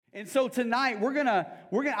And so tonight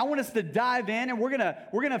I want us to dive in, and we're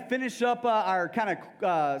gonna finish up our kind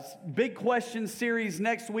of big questions series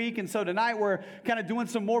next week. And so tonight we're kind of doing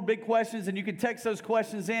some more big questions, and you can text those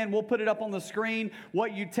questions in. We'll put it up on the screen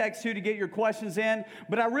what you text to get your questions in.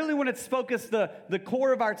 But I really want to focus the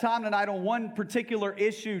core of our time tonight on one particular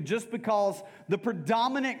issue, just because the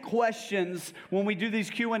predominant questions when we do these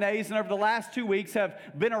Q&As and over the last 2 weeks have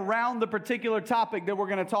been around the particular topic that we're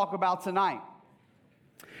going to talk about tonight.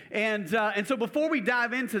 And so before we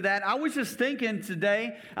dive into that, I was just thinking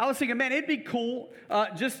today, man, it'd be cool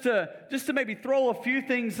just to maybe throw a few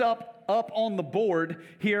things up on the board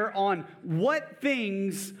here on what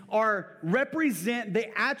things represent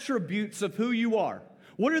the attributes of who you are.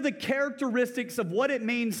 What are the characteristics of what it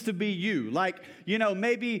means to be you? Like,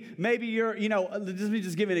 maybe you're, let me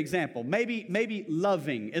just give you an example. Maybe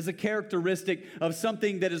loving is a characteristic of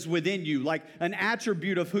something that is within you, like an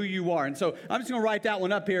attribute of who you are. And so I'm just going to write that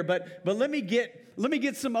one up here, but let me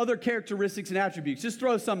get some other characteristics and attributes. Just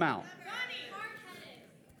throw some out.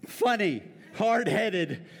 Funny,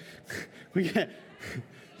 hard-headed.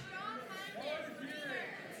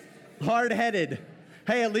 Hard-headed.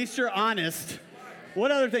 Hey, at least you're honest. What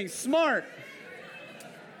other things? Smart.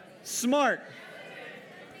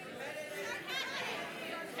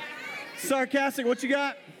 Sarcastic. What you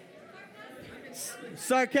got?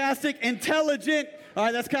 Sarcastic. Intelligent. All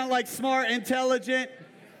right, that's kind of like smart, intelligent.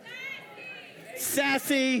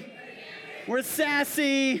 Sassy. We're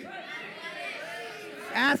sassy.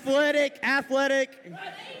 Athletic.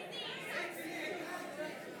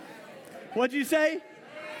 What'd you say?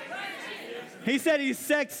 He said he's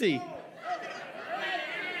sexy.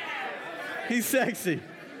 He's sexy.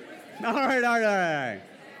 All right.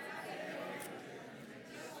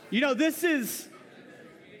 This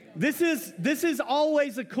is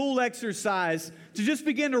always a cool exercise to just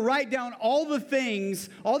begin to write down all the things,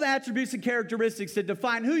 all the attributes and characteristics that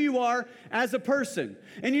define who you are as a person.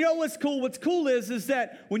 And you know what's cool? What's cool is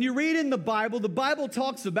that when you read in the Bible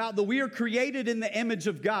talks about that we are created in the image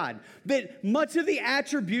of God. That much of the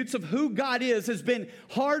attributes of who God is has been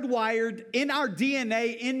hardwired in our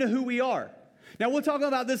DNA into who we are. Now, we'll talk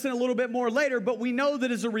about this in a little bit more later, but we know that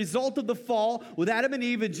as a result of the fall with Adam and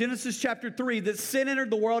Eve in Genesis chapter 3, that sin entered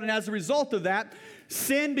the world, and as a result of that,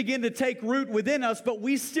 sin began to take root within us, but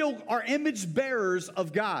we still are image bearers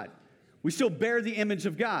of God. We still bear the image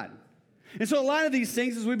of God. And so a lot of these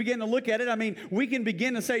things, as we begin to look at it, we can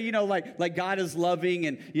begin to say, like God is loving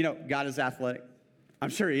and, God is athletic. I'm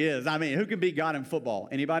sure he is. Who can beat God in football?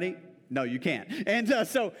 Anybody? No, you can't. And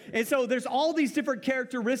so there's all these different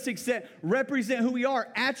characteristics that represent who we are,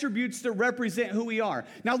 attributes that represent who we are.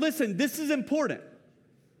 Now listen, this is important.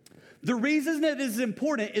 The reason that it is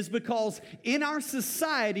important is because in our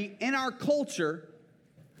society, in our culture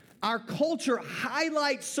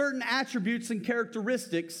highlights certain attributes and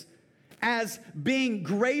characteristics as being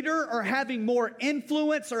greater or having more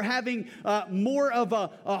influence or having more of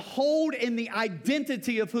a hold in the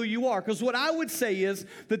identity of who you are. Because what I would say is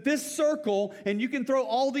that this circle, and you can throw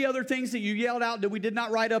all the other things that you yelled out that we did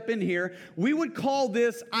not write up in here, we would call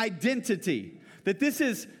this identity. That this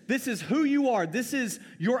is who you are. This is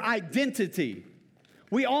your identity.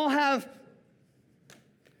 We all have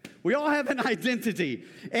an identity.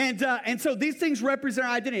 And so these things represent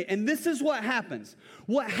our identity. And this is what happens.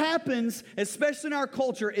 What happens, especially in our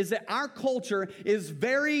culture, is that our culture is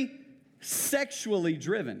very sexually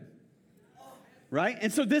driven. Right?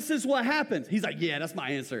 And so this is what happens. He's like, yeah, that's my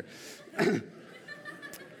answer.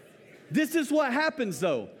 This is what happens,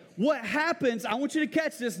 though. What happens, I want you to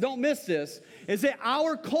catch this, don't miss this, is that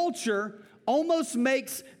our culture almost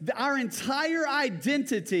makes our entire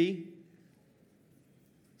identity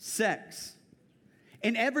sex.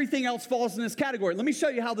 And everything else falls in this category. Let me show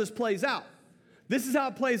you how this plays out. This is how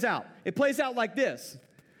it plays out. It plays out like this.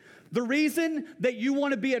 The reason that you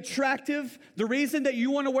want to be attractive, the reason that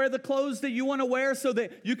you want to wear the clothes that you want to wear so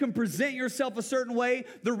that you can present yourself a certain way,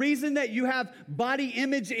 the reason that you have body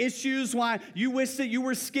image issues, why you wish that you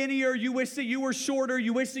were skinnier, you wish that you were shorter,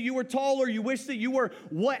 you wish that you were taller, you wish that you were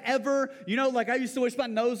whatever. Like I used to wish my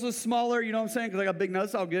nose was smaller, you know what I'm saying? Because I got a big nose,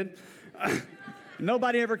 it's all good.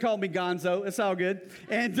 Nobody ever called me Gonzo. It's all good.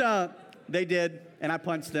 And they did, and I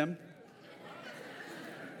punched them.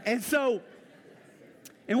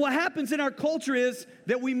 And what happens in our culture is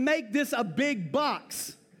that we make this a big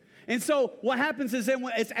box. And so what happens is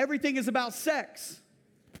that everything is about sex.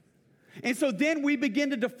 And so then we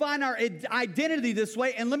begin to define our identity this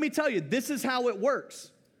way. And let me tell you, this is how it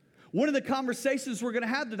works. One of the conversations we're going to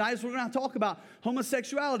have tonight is we're going to talk about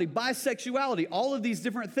homosexuality, bisexuality, all of these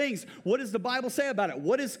different things. What does the Bible say about it?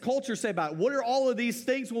 What does culture say about it? What are all of these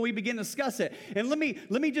things when we begin to discuss it? And let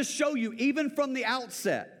me just show you, even from the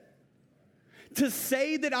outset, to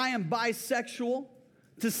say that I am bisexual,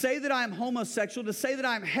 to say that I am homosexual, to say that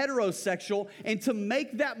I am heterosexual, and to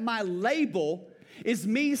make that my label is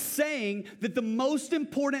me saying that the most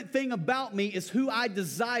important thing about me is who I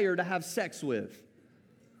desire to have sex with,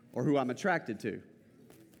 or who I'm attracted to.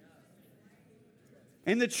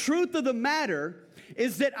 And the truth of the matter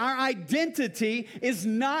is that our identity is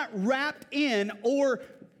not wrapped in or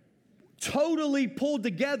totally pulled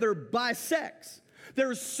together by sex. There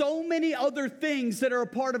are so many other things that are a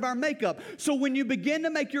part of our makeup. So when you begin to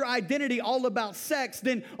make your identity all about sex,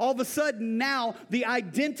 then all of a sudden now the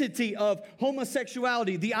identity of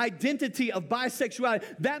homosexuality, the identity of bisexuality,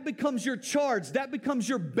 that becomes your charge, that becomes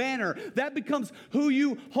your banner, that becomes who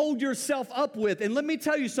you hold yourself up with. And let me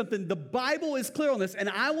tell you something, the Bible is clear on this, and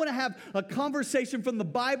I want to have a conversation from the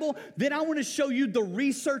Bible, then I want to show you the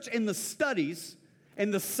research and the studies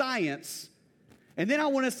and the science. And then I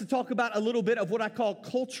want us to talk about a little bit of what I call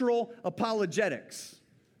cultural apologetics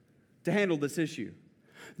to handle this issue.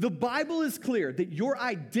 The Bible is clear that your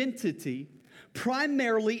identity,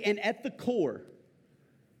 primarily and at the core,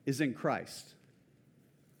 is in Christ.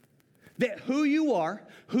 That who you are,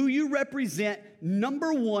 who you represent,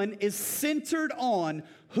 number one, is centered on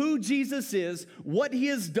who Jesus is, what he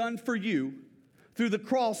has done for you through the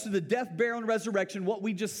cross, through the death, burial, and resurrection, what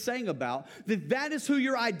we just sang about, that is who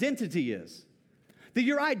your identity is. That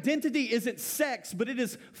your identity isn't sex, but it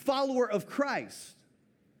is follower of Christ.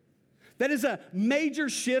 That is a major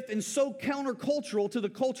shift and so countercultural to the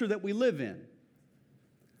culture that we live in.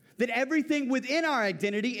 That everything within our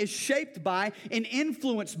identity is shaped by and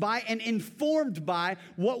influenced by and informed by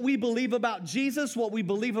what we believe about Jesus, what we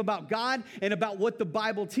believe about God, and about what the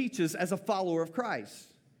Bible teaches as a follower of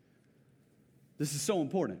Christ. This is so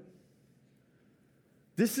important.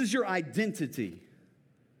 This is your identity.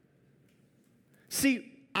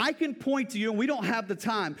 See, I can point to you, and we don't have the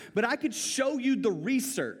time, but I could show you the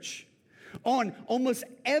research on almost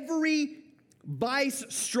every vice,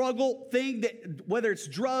 struggle thing, that whether it's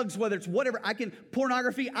drugs, whether it's whatever,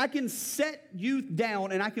 pornography, I can set you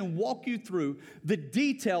down and I can walk you through the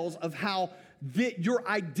details of how your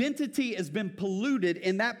identity has been polluted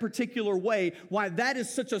in that particular way, why that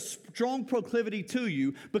is such a strong proclivity to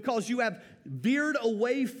you, because you have veered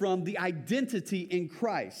away from the identity in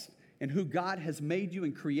Christ and who God has made you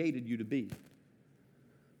and created you to be.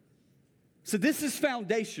 So this is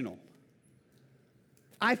foundational.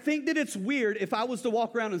 I think that it's weird if I was to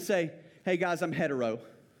walk around and say, hey guys, I'm hetero.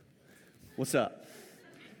 What's up?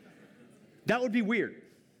 That would be weird.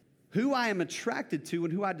 Who I am attracted to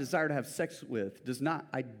and who I desire to have sex with does not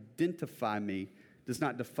identify me, does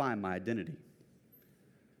not define my identity.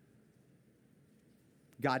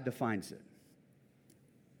 God defines it.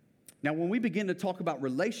 Now, when we begin to talk about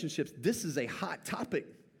relationships, this is a hot topic.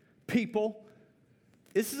 People,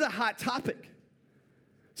 this is a hot topic.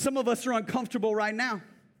 Some of us are uncomfortable right now.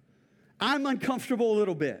 I'm uncomfortable a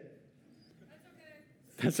little bit. That's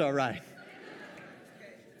okay. That's all right.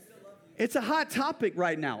 It's a hot topic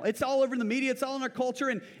right now. It's all over the media. It's all in our culture.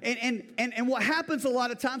 And what happens a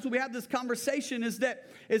lot of times when we have this conversation is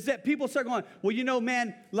that people start going, well, you know,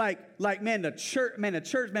 man, the church,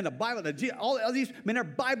 the Bible, all these, man, they're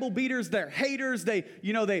Bible beaters. They're haters. They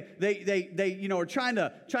are trying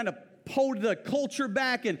to hold the culture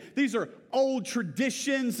back, and these are old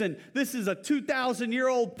traditions, and this is a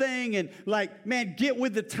 2,000-year-old thing, and man, get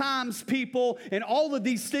with the times, people, and all of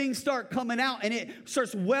these things start coming out, and it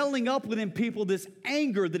starts welling up within people, this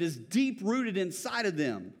anger that is deep-rooted inside of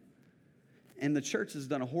them, and the church has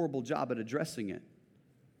done a horrible job at addressing it.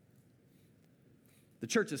 The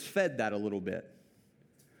church has fed that a little bit,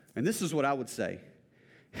 and this is what I would say.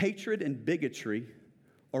 Hatred and bigotry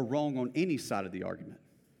are wrong on any side of the argument.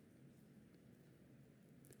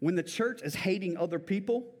 When the church is hating other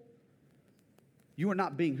people, you are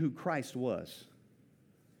not being who Christ was.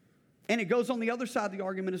 And it goes on the other side of the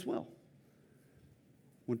argument as well.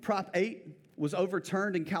 When Prop 8 was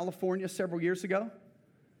overturned in California several years ago,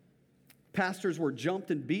 pastors were jumped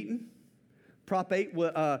and beaten. Prop 8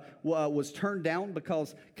 was turned down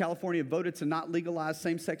because California voted to not legalize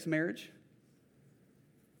same-sex marriage.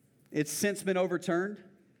 It's since been overturned.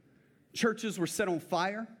 Churches were set on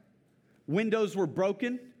fire. Windows were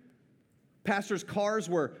broken. Pastors' tires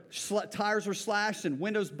were slashed and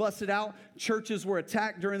windows busted out. Churches were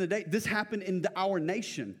attacked during the day. This happened in our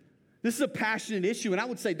nation. This is a passionate issue, and I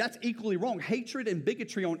would say that's equally wrong. Hatred and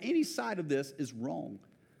bigotry on any side of this is wrong.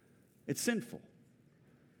 It's sinful.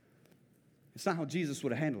 It's not how Jesus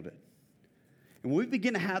would have handled it. And when we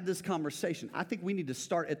begin to have this conversation, I think we need to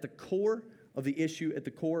start at the core of the issue, at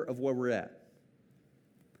the core of where we're at.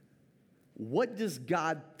 What does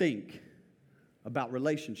God think about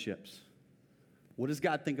relationships? What does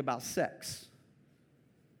God think about sex?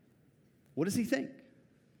 What does he think?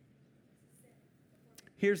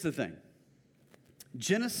 Here's the thing.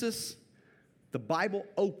 Genesis, the Bible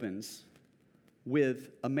opens with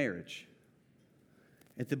a marriage.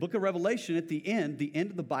 At the book of Revelation, at the end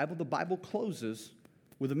of the Bible closes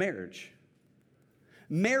with a marriage.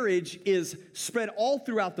 Marriage is spread all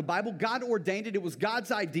throughout the Bible. God ordained it. It was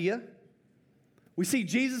God's idea. We see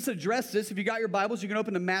Jesus address this. If you got your Bibles, you can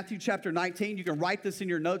open to Matthew chapter 19. You can write this in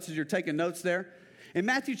your notes as you're taking notes there. In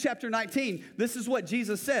Matthew chapter 19, this is what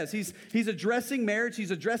Jesus says. He's addressing marriage.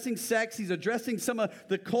 He's addressing sex. He's addressing some of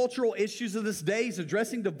the cultural issues of this day. He's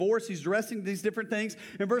addressing divorce. He's addressing these different things.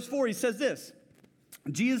 In verse 4, he says this.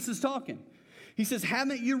 Jesus is talking. He says,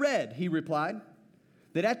 "Haven't you read," he replied,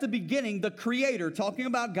 "that at the beginning the Creator," talking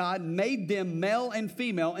about God, "made them male and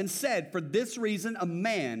female and said, for this reason a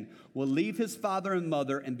man will leave his father and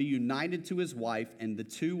mother and be united to his wife, and the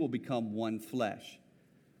two will become one flesh.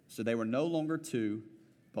 So they were no longer two,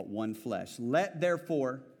 but one flesh. Let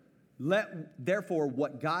therefore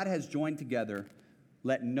what God has joined together,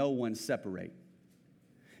 let no one separate."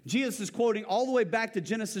 Jesus is quoting all the way back to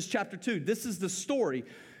Genesis chapter 2. This is the story.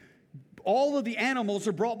 All of the animals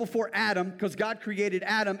are brought before Adam because God created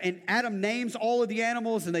Adam, and Adam names all of the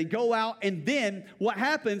animals, and they go out. And then what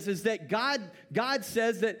happens is that God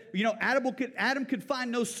says that, Adam could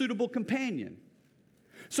find no suitable companion.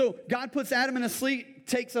 So God puts Adam in a sleep,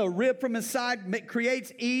 takes a rib from his side,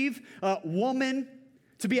 creates Eve, a woman,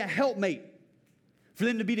 to be a helpmate, for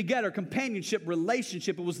them to be together, companionship,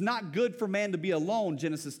 relationship. It was not good for man to be alone,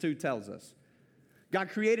 Genesis 2 tells us. God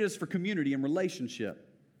created us for community and relationship.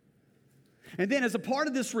 And then as a part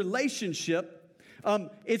of this relationship,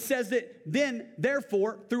 it says that then,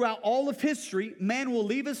 therefore, throughout all of history, man will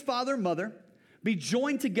leave his father and mother, be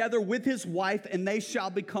joined together with his wife, and they shall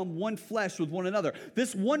become one flesh with one another.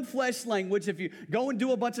 This one flesh language, if you go and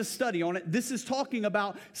do a bunch of study on it, this is talking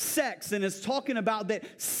about sex, and it's talking about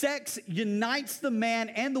that sex unites the man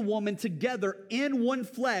and the woman together in one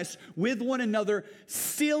flesh with one another,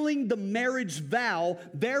 sealing the marriage vow.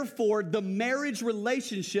 Therefore, the marriage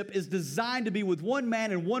relationship is designed to be with one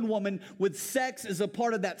man and one woman, with sex as a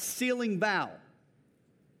part of that sealing vow.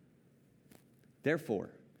 Therefore,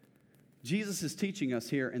 Jesus is teaching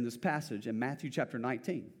us here in this passage in Matthew chapter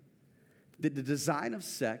 19 that the design of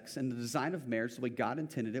sex and the design of marriage, the way God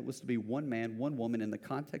intended it, was to be one man, one woman in the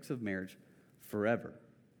context of marriage forever.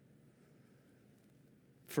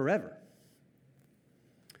 Forever.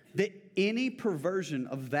 That any perversion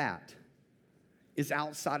of that is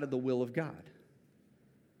outside of the will of God.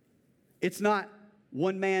 It's not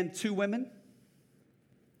one man, two women.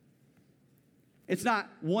 It's not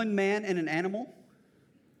one man and an animal.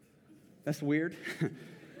 That's weird.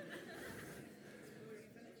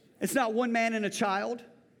 It's not one man and a child.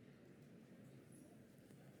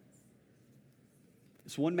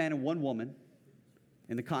 It's one man and one woman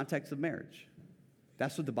in the context of marriage.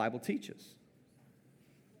 That's what the Bible teaches.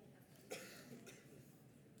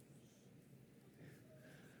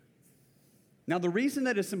 Now, the reason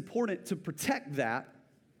that it's important to protect that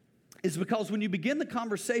is because when you begin the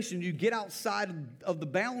conversation, you get outside of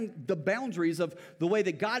the boundaries of the way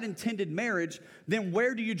that God intended marriage, then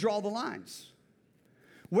where do you draw the lines?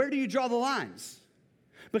 Where do you draw the lines?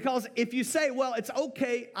 Because if you say, well, it's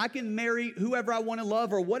okay, I can marry whoever I want to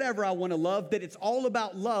love or whatever I want to love, that it's all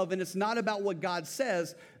about love and it's not about what God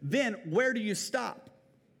says, then where do you stop?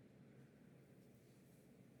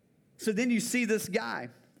 So then you see this guy,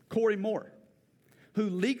 Corey Moore, who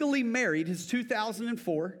legally married his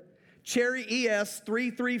 2004 Cherry ES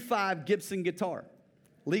 335 Gibson guitar,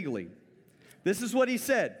 legally. This is what he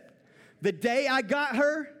said. "The day I got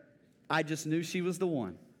her, I just knew she was the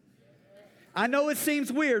one. I know it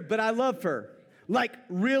seems weird, but I love her. Like,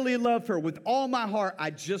 really love her. With all my heart, I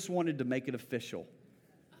just wanted to make it official."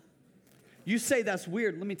 You say that's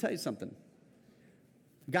weird. Let me tell you something.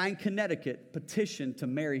 A guy in Connecticut petitioned to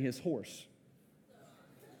marry his horse.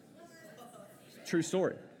 True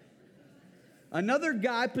story. Another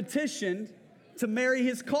guy petitioned to marry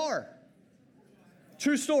his car.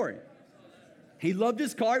 True story. He loved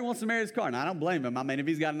his car. He wants to marry his car. Now, I don't blame him. I mean, if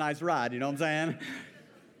he's got a nice ride, you know what I'm saying?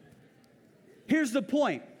 Here's the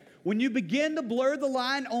point. When you begin to blur the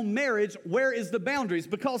line on marriage, where is the boundaries?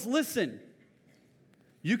 Because listen,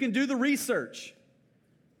 you can do the research.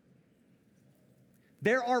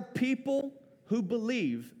 There are people who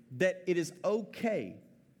believe that it is okay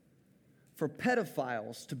for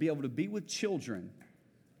pedophiles to be able to be with children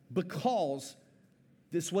because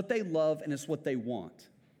it's what they love and it's what they want.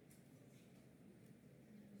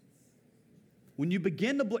 When you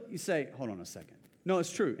begin to, you say, hold on a second. No,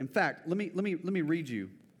 it's true. In fact, let me read you.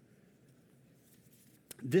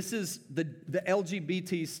 This is the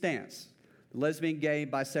LGBT stance, the lesbian, gay,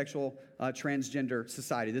 bisexual, transgender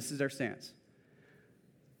society. This is their stance.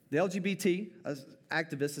 The LGBT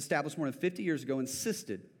activists established more than 50 years ago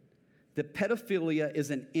insisted that pedophilia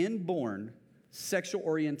is an inborn sexual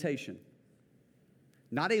orientation,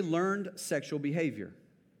 not a learned sexual behavior.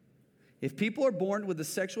 If people are born with a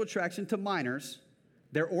sexual attraction to minors,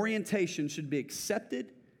 their orientation should be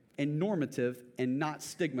accepted and normative and not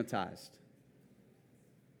stigmatized.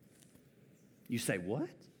 You say, what?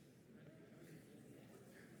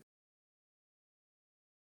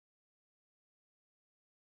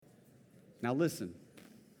 Now listen,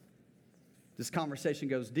 this conversation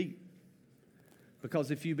goes deep.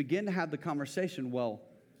 Because if you begin to have the conversation, well,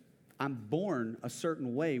 I'm born a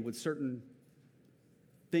certain way with certain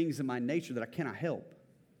things in my nature that I cannot help,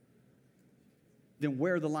 then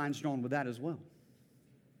where are the lines drawn with that as well?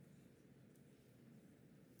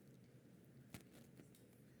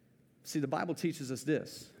 See, the Bible teaches us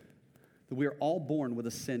this, that we are all born with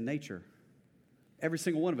a sin nature. Every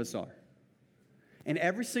single one of us are. And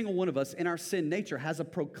every single one of us in our sin nature has a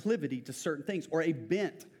proclivity to certain things or a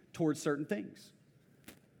bent towards certain things.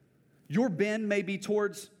 Your bend may be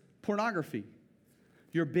towards pornography.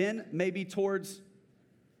 Your bend may be towards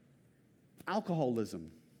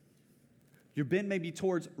alcoholism. Your bend may be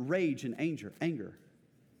towards rage and anger.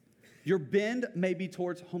 Your bend may be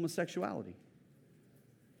towards homosexuality.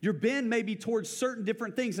 Your bend may be towards certain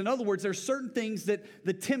different things. In other words, there's certain things that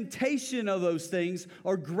the temptation of those things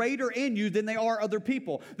are greater in you than they are other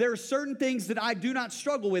people. There are certain things that I do not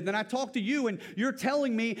struggle with. And I talk to you and you're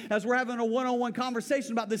telling me as we're having a one-on-one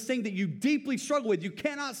conversation about this thing that you deeply struggle with. You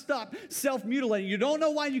cannot stop self-mutilating. You don't know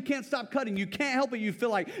why you can't stop cutting. You can't help it. You feel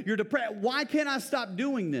like you're depressed. Why can't I stop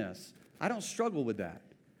doing this? I don't struggle with that.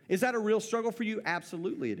 Is that a real struggle for you?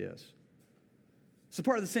 Absolutely it is. It's a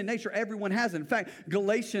part of the sin nature. Everyone has it. In fact,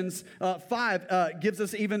 Galatians 5 gives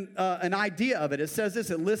us even an idea of it. It says this.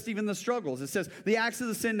 It lists even the struggles. It says, the acts of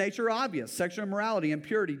the sin nature are obvious. Sexual immorality,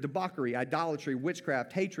 impurity, debauchery, idolatry,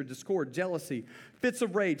 witchcraft, hatred, discord, jealousy, fits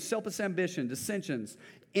of rage, selfish ambition, dissensions,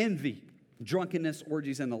 envy, drunkenness,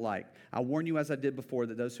 orgies, and the like. I warn you, as I did before,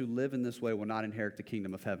 that those who live in this way will not inherit the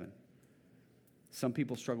kingdom of heaven. Some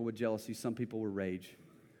people struggle with jealousy. Some people with rage.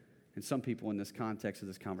 And some people in this context of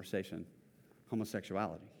this conversation,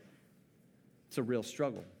 homosexuality. It's a real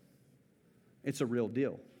struggle. It's a real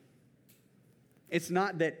deal. It's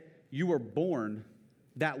not that you were born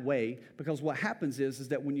that way, because what happens is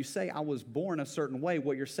that when you say I was born a certain way,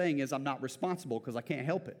 what you're saying is I'm not responsible because I can't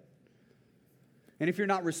help it. And if you're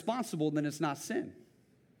not responsible, then it's not sin.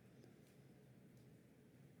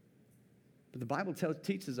 But the Bible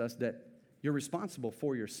teaches us that you're responsible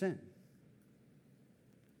for your sin.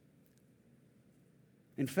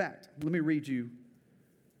 In fact, let me read you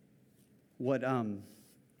what a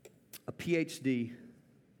PhD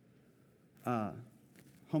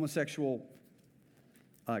homosexual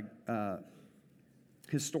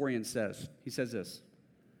historian says. He says this: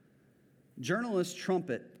 journalists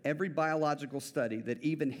trumpet every biological study that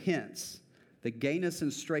even hints that gayness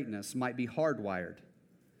and straightness might be hardwired,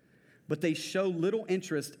 but they show little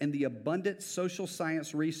interest in the abundant social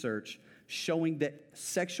science research showing that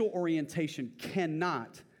sexual orientation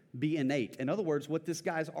cannot be innate. In other words, what this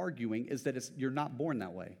guy's arguing is that you're not born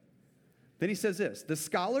that way. Then he says this: the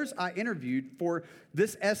scholars I interviewed for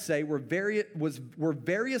this essay were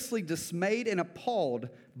variously dismayed and appalled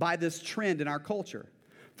by this trend in our culture.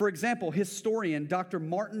 For example, historian Dr.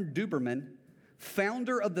 Martin Duberman,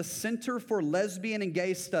 founder of the Center for Lesbian and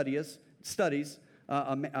Gay Studies,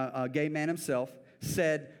 a gay man himself,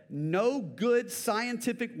 said, no good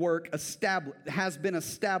scientific work establishes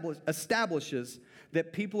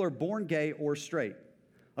that people are born gay or straight.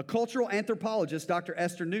 A cultural anthropologist, Dr.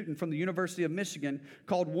 Esther Newton from the University of Michigan,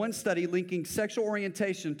 called one study linking sexual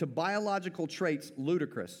orientation to biological traits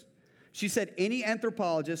ludicrous. She said any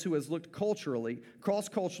anthropologist who has looked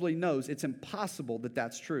cross-culturally knows it's impossible that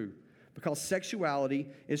that's true, because sexuality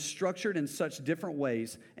is structured in such different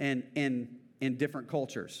ways and in different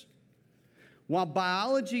cultures. While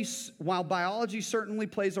biology certainly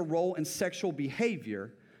plays a role in sexual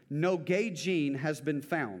behavior, no gay gene has been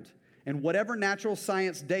found, and whatever natural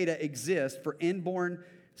science data exists for inborn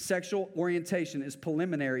sexual orientation is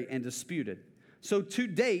preliminary and disputed. So to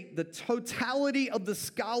date, the totality of the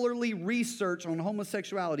scholarly research on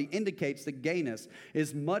homosexuality indicates that gayness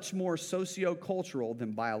is much more sociocultural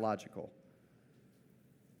than biological.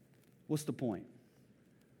 What's the point?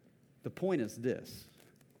 The point is this,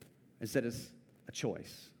 is that it's a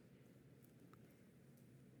choice,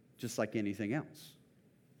 just like anything else.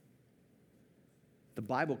 The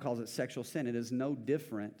Bible calls it sexual sin. It is no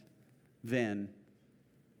different than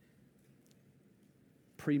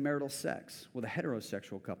premarital sex with a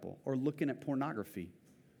heterosexual couple, or looking at pornography,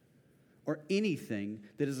 or anything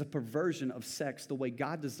that is a perversion of sex the way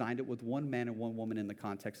God designed it with one man and one woman in the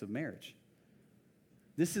context of marriage.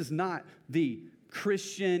 This is not the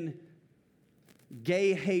Christian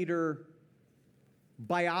gay hater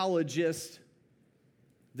biologist.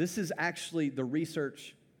 This is actually the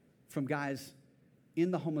research from guys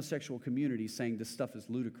in the homosexual community saying this stuff is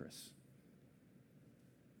ludicrous.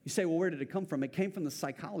 You say, well, where did it come from? It came from the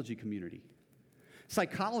psychology community.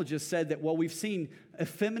 Psychologists said that, well, we've seen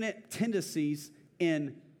effeminate tendencies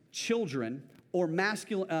in children or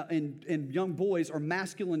masculine in young boys, or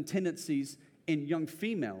masculine tendencies in young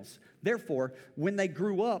females. Therefore, when they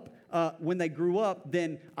grew up,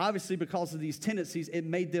 then obviously because of these tendencies, it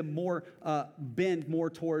made them more bend more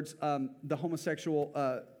towards the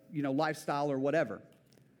homosexual lifestyle or whatever.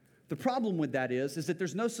 The problem with that is that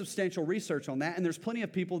there's no substantial research on that, and there's plenty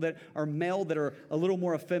of people that are male that are a little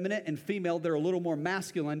more effeminate, and female that are a little more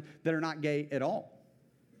masculine that are not gay at all.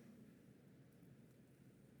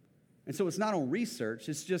 And so it's not on research,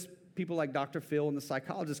 it's just people like Dr. Phil and the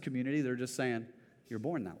psychologist community that are just saying, you're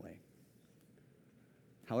born that way.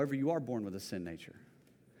 However, you are born with a sin nature.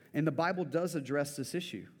 And the Bible does address this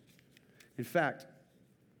issue. In fact,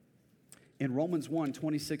 in Romans 1,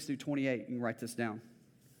 26 through 28, you can write this down.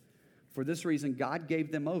 For this reason, God gave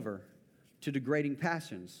them over to degrading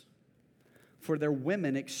passions. For their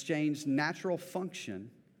women exchanged natural function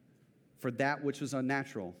for that which was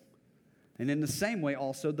unnatural. And in the same way,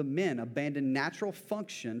 also, the men abandoned natural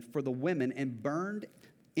function for the women and burned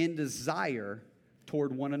in desire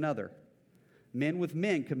toward one another. Men with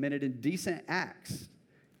men committed indecent acts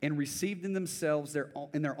and received in themselves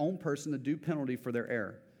in their own person the due penalty for their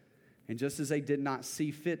error. And just as they did not see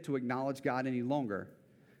fit to acknowledge God any longer,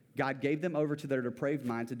 God gave them over to their depraved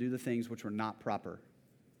mind to do the things which were not proper.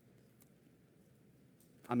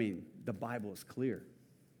 I mean, the Bible is clear.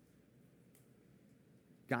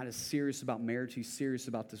 God is serious about marriage. He's serious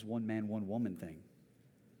about this one man, one woman thing.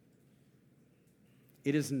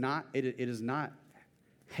 It is not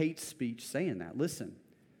hate speech saying that. Listen,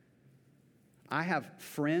 I have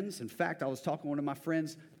friends. In fact, I was talking to one of my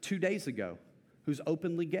friends 2 days ago who's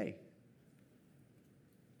openly gay.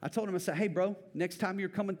 I told him, I said, hey, bro, next time you're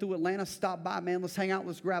coming through Atlanta, stop by, man. Let's hang out.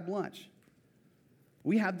 Let's grab lunch.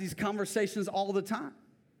 We have these conversations all the time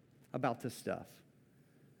about this stuff.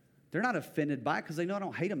 They're not offended by it because they know I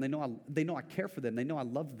don't hate them. They know I care for them. They know I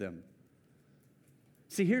love them.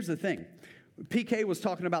 See, here's the thing. PK was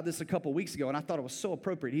talking about this a couple weeks ago, and I thought it was so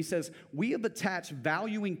appropriate. He says, we have attached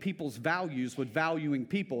valuing people's values with valuing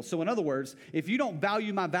people. So in other words, if you don't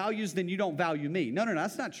value my values, then you don't value me. No,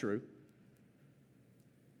 that's not true.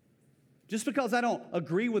 Just because I don't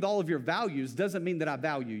agree with all of your values doesn't mean that I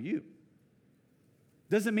value you.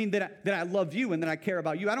 Doesn't mean that I love you and that I care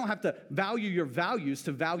about you. I don't have to value your values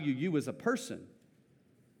to value you as a person.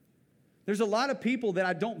 There's a lot of people that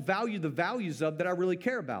I don't value the values of that I really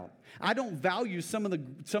care about. I don't value some of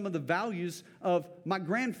the values of my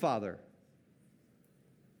grandfather.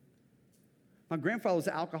 My grandfather was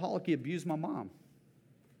an alcoholic. He abused my mom.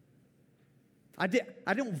 I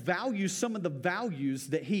don't value some of the values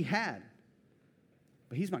that he had.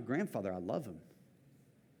 But he's my grandfather. I love him.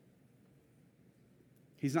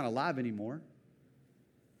 He's not alive anymore.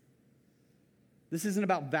 This isn't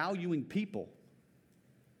about valuing people.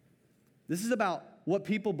 This is about what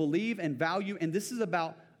people believe and value, and this is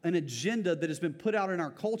about an agenda that has been put out in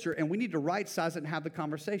our culture, and we need to right-size it and have the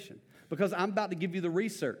conversation. Because I'm about to give you the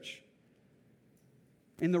research.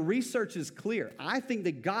 And the research is clear. I think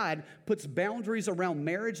that God puts boundaries around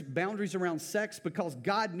marriage, boundaries around sex, because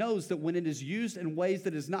God knows that when it is used in ways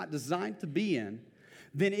that it is not designed to be in,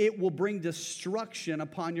 then it will bring destruction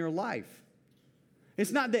upon your life.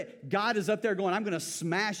 It's not that God is up there going, I'm going to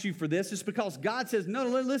smash you for this. It's because God says, no,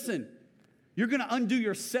 listen, you're going to undo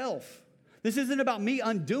yourself. This isn't about me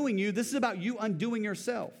undoing you. This is about you undoing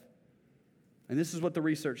yourself. And this is what the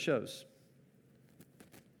research shows.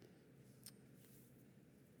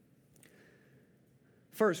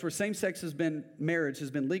 First, where same-sex marriage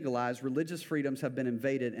has been legalized, religious freedoms have been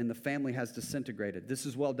invaded, and the family has disintegrated. This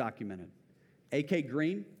is well documented. A.K.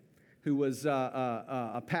 Green, who was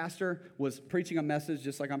a pastor, was preaching a message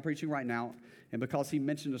just like I'm preaching right now, and because he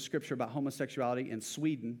mentioned a scripture about homosexuality in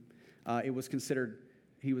Sweden, it was considered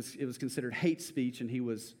hate speech, and he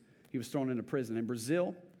was thrown into prison. In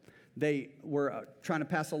Brazil, They were trying to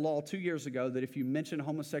pass a law 2 years ago that if you mention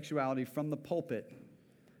homosexuality from the pulpit,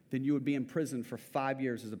 then you would be in prison for 5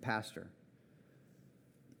 years as a pastor.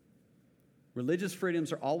 Religious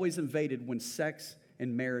freedoms are always invaded when sex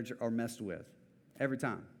and marriage are messed with, every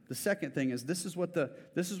time. The second thing is this is what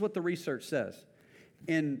the research says.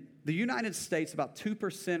 In the United States, about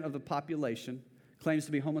 2% of the population claims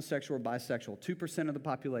to be homosexual or bisexual, 2% of the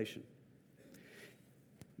population.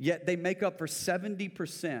 Yet they make up for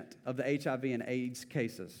 70% of the HIV and AIDS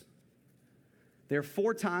cases. They're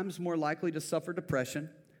 4 times more likely to suffer depression,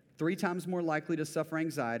 3 times more likely to suffer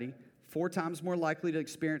anxiety, 4 times more likely to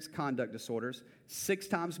experience conduct disorders, 6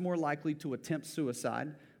 times more likely to attempt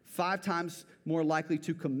suicide, 5 times more likely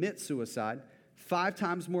to commit suicide, 5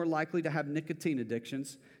 times more likely to have nicotine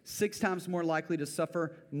addictions, 6 times more likely to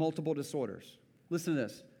suffer multiple disorders. Listen to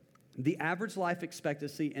this. The average life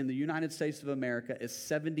expectancy in the United States of America is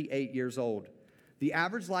 78 years old. The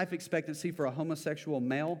average life expectancy for a homosexual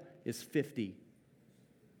male is 50,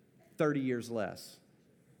 30 years less.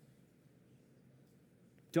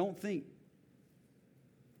 Don't think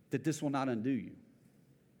that this will not undo you.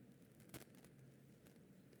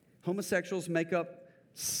 Homosexuals make up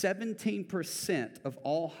 17% of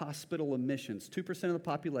all hospital admissions. 2% of the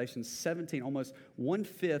population, 17, almost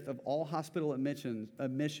 1/5 of all hospital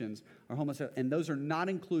admissions are homosexual, and those are not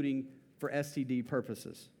including for STD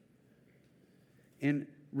purposes. In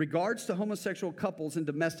regards to homosexual couples and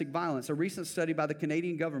domestic violence, a recent study by the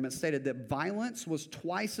Canadian government stated that violence was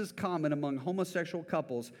twice as common among homosexual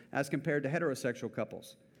couples as compared to heterosexual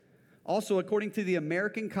couples. Also, according to the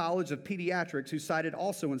American College of Pediatrics, who cited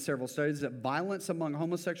also in several studies that violence among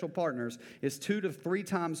homosexual partners is 2 to 3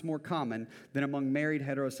 times more common than among married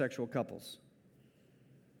heterosexual couples.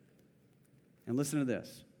 And listen to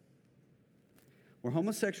this. Where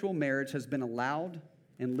homosexual marriage has been allowed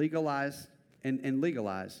and legalized,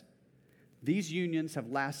 these unions have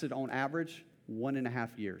lasted on average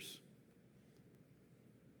 1.5 years.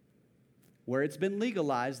 Where it's been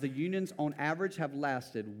legalized, the unions on average have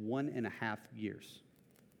lasted 1.5 years.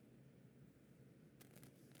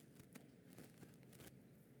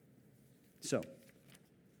 So,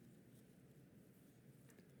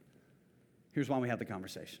 here's why we have the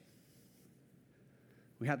conversation.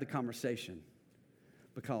 We have the conversation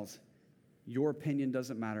because your opinion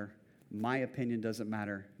doesn't matter, my opinion doesn't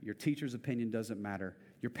matter, your teacher's opinion doesn't matter,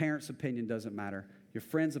 your parents' opinion doesn't matter, your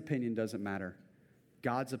friend's opinion doesn't matter.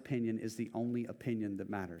 God's opinion is the only opinion that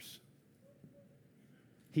matters.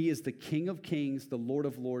 He is the King of Kings, the Lord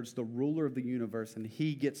of Lords, the ruler of the universe, and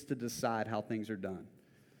He gets to decide how things are done.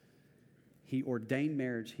 He ordained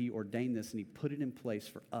marriage, He ordained this, and He put it in place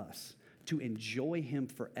for us to enjoy Him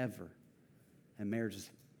forever. And marriage is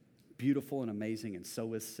beautiful and amazing, and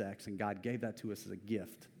so is sex, and God gave that to us as a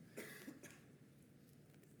gift.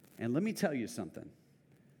 And let me tell you something.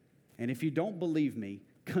 And if you don't believe me,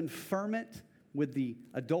 confirm it with the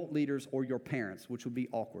adult leaders or your parents, which would be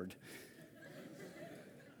awkward.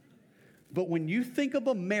 But when you think of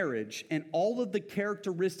a marriage and all of the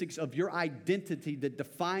characteristics of your identity that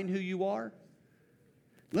define who you are,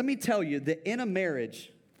 let me tell you that in a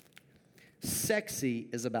marriage, sexy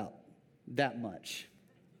is about that much.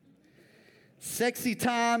 Sexy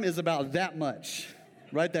time is about that much,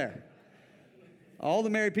 right there. All the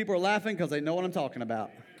married people are laughing because they know what I'm talking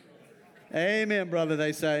about. Amen, brother,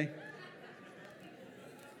 they say.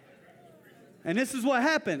 And this is what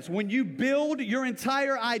happens when you build your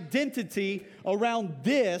entire identity around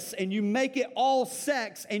this and you make it all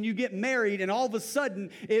sex and you get married and all of a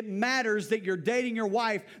sudden it matters that you're dating your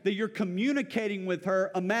wife, that you're communicating with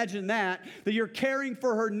her, imagine that you're caring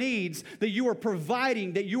for her needs, that you are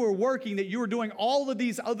providing, that you are working, that you are doing all of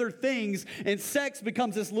these other things, and sex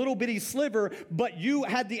becomes this little bitty sliver, but you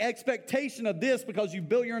had the expectation of this because you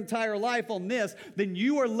built your entire life on this, then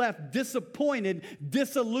you are left disappointed,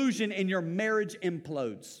 disillusioned, and your marriage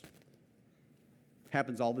implodes.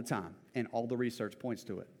 Happens all the time, and all the research points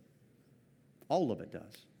to it. All of it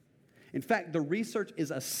does. In fact, the research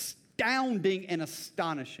is astounding and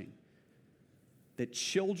astonishing that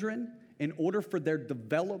children, in order for their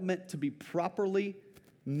development to be properly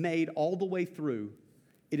made all the way through,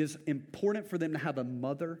 it is important for them to have a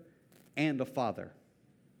mother and a father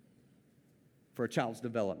for a child's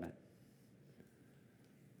development.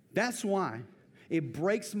 That's why it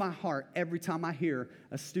breaks my heart every time I hear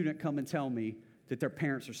a student come and tell me that their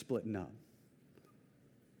parents are splitting up.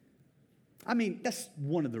 I mean, that's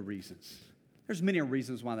one of the reasons. There's many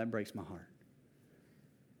reasons why that breaks my heart.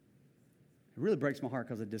 It really breaks my heart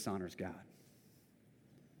because it dishonors God.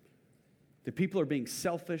 That people are being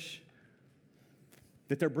selfish,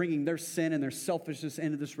 that they're bringing their sin and their selfishness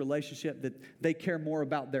into this relationship, that they care more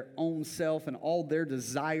about their own self and all their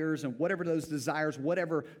desires and whatever those desires,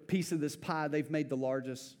 whatever piece of this pie they've made the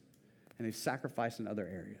largest, and they've sacrificed in other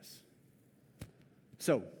areas.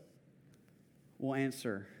 So, we'll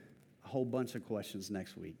answer a whole bunch of questions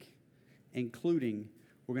next week, including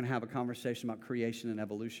we're going to have a conversation about creation and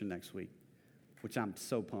evolution next week, which I'm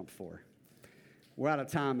so pumped for. We're out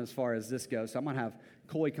of time as far as this goes, so I'm going to have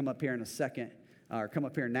Coy come up here in a second, or come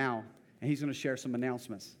up here now, and he's going to share some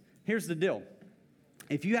announcements. Here's the deal.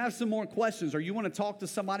 If you have some more questions or you want to talk to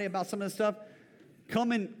somebody about some of this stuff,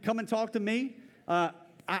 come and talk to me. I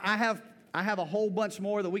have a whole bunch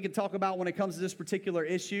more that we can talk about when it comes to this particular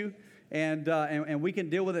issue, and we can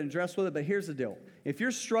deal with it and address with it. But here's the deal: if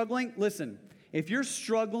you're struggling, listen. If you're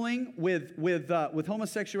struggling with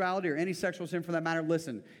homosexuality or any sexual sin for that matter,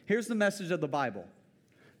 listen. Here's the message of the Bible.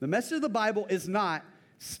 The message of the Bible is not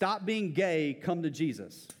stop being gay, come to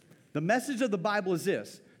Jesus. The message of the Bible is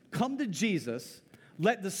this: come to Jesus,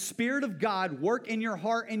 let the Spirit of God work in your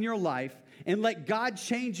heart and your life, and let God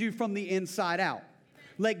change you from the inside out.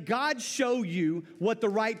 Let God show you what the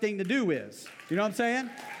right thing to do is. You know what I'm saying?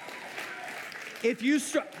 If you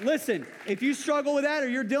struggle with that or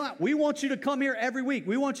you're dealing, we want you to come here every week.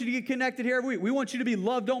 We want you to get connected here every week. We want you to be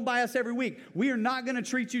loved on by us every week. We are not going to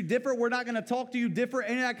treat you different. We're not going to talk to you different,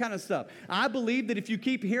 any of that kind of stuff. I believe that if you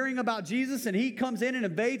keep hearing about Jesus and he comes in and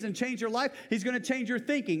invades and changes your life, he's going to change your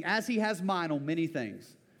thinking as he has mine on many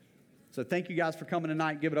things. So thank you guys for coming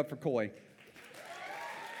tonight. Give it up for Coy.